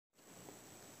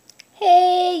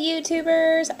Hey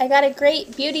YouTubers, I got a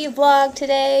great beauty vlog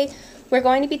today. We're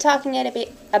going to be talking a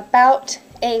bit about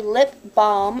a lip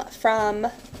balm from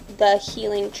the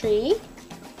Healing Tree.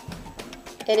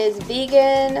 It is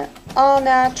vegan, all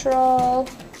natural,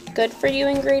 good for you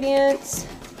ingredients.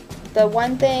 The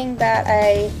one thing that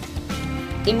I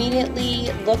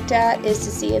immediately looked at is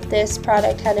to see if this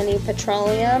product had any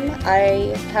petroleum.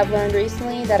 I have learned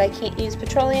recently that I can't use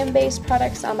petroleum-based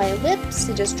products on my lips.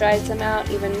 It just dries them out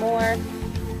even more.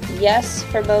 Yes,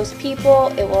 for most people,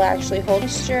 it will actually hold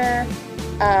moisture.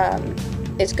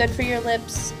 It's good for your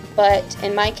lips, but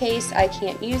in my case, I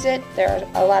can't use it. There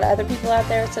are a lot of other people out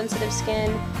there with sensitive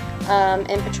skin,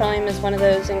 and petroleum is one of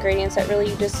those ingredients that really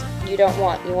you don't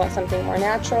want. You want something more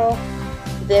natural.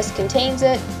 This contains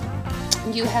it.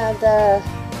 You have the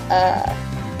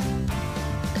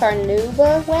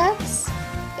carnauba wax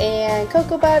and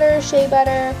cocoa butter, shea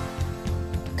butter,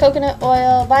 coconut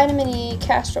oil, vitamin E,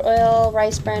 castor oil,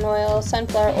 rice bran oil,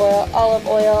 sunflower oil, olive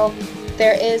oil.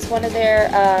 There is one of their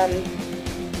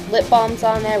lip balms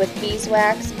on there with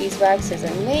beeswax. Beeswax is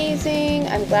amazing.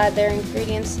 I'm glad their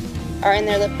ingredients are in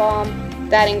their lip balm.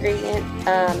 That ingredient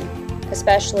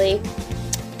especially.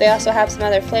 They also have some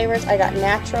other flavors. I got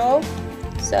natural.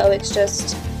 So it's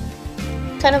just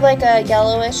kind of like a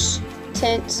yellowish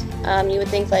tint. You would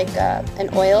think like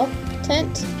an oil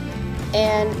tint.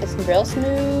 And it's real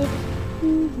smooth.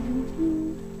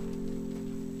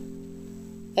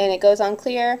 And it goes on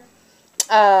clear.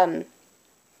 I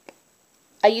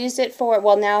used it for,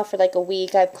 well, now for like a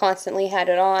week. I've constantly had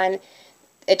it on.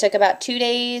 It took about 2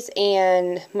 days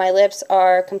and my lips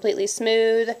are completely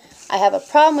smooth. I have a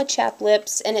problem with chapped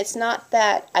lips, and it's not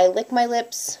that I lick my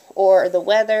lips or the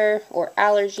weather or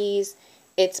allergies.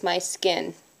 It's my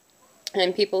skin.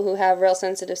 And people who have real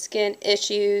sensitive skin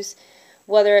issues,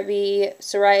 whether it be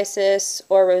psoriasis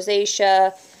or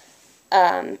rosacea,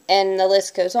 and the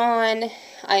list goes on.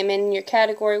 I'm in your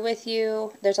category with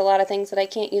you. There's a lot of things that I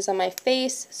can't use on my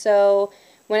face, so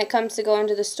when it comes to going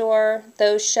to the store,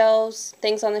 those shelves,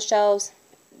 things on the shelves,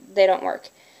 they don't work.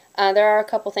 There are a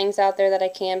couple things out there that I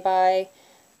can buy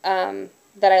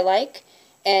that I like,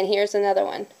 and here's another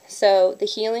one. So the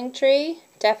Healing Tree,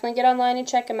 definitely get online and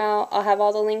check them out. I'll have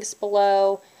all the links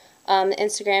below, the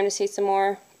Instagram to see some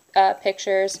more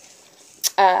pictures.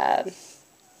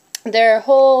 Their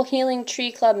whole Healing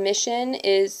Tree Club mission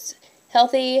is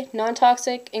healthy,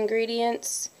 non-toxic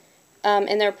ingredients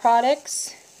in their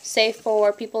products, safe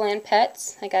for people and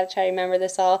pets. I gotta try to remember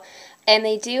this all. And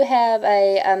they do have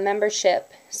a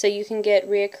membership, so you can get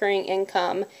reoccurring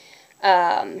income.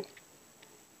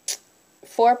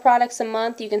 4 products a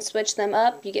month, you can switch them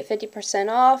up. You get 50%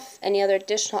 off. Any other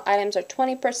additional items are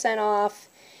 20% off.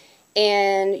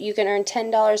 And you can earn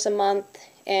 $10 a month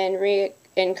in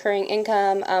reoccurring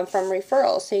income from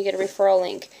referrals. So you get a referral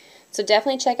link. So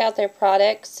definitely check out their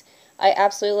products. I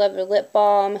absolutely love their lip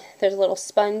balm. There's a little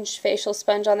sponge, facial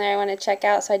sponge on there I want to check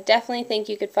out. So I definitely think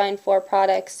you could find 4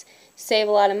 products, save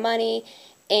a lot of money,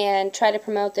 and try to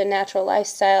promote the natural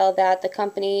lifestyle that the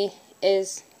company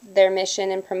is their mission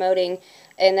in promoting.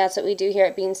 And that's what we do here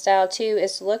at Bean Style too,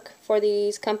 is to look for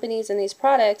these companies and these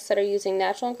products that are using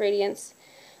natural ingredients,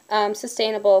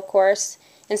 sustainable of course.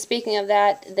 And speaking of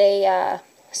that, they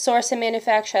source and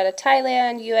manufacture out of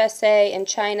Thailand, USA, and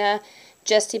China,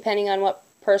 just depending on what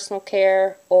personal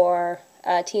care or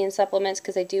tea and supplements,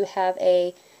 because they do have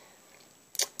a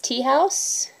tea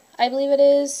house, I believe it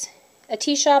is, a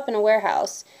tea shop and a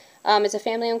warehouse. It's a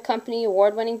family-owned company,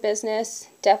 award-winning business.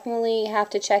 Definitely have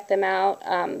to check them out.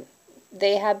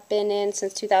 They have been in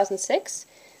since 2006,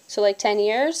 so like 10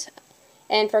 years.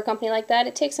 And for a company like that,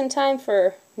 it takes some time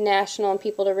for national and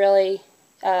people to really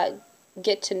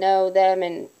get to know them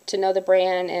and to know the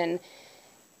brand and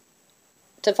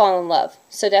to fall in love.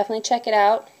 So definitely check it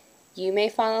out. You may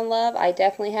fall in love. I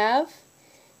definitely have.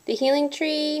 The Healing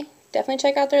Tree, definitely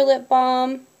check out their lip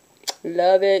balm.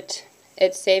 Love it.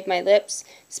 It saved my lips,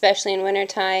 especially in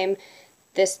wintertime.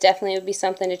 This definitely would be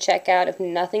something to check out if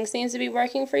nothing seems to be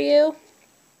working for you.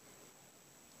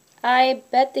 I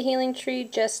bet the Healing Tree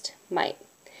just might.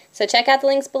 So check out the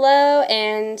links below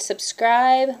and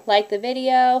subscribe, like the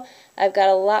video. I've got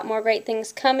a lot more great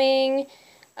things coming.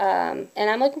 And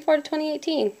I'm looking forward to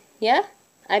 2018. Yeah?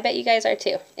 I bet you guys are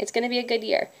too. It's going to be a good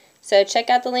year. So check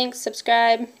out the links,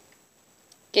 subscribe,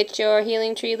 get your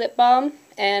Healing Tree lip balm,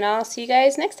 and I'll see you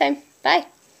guys next time. Bye.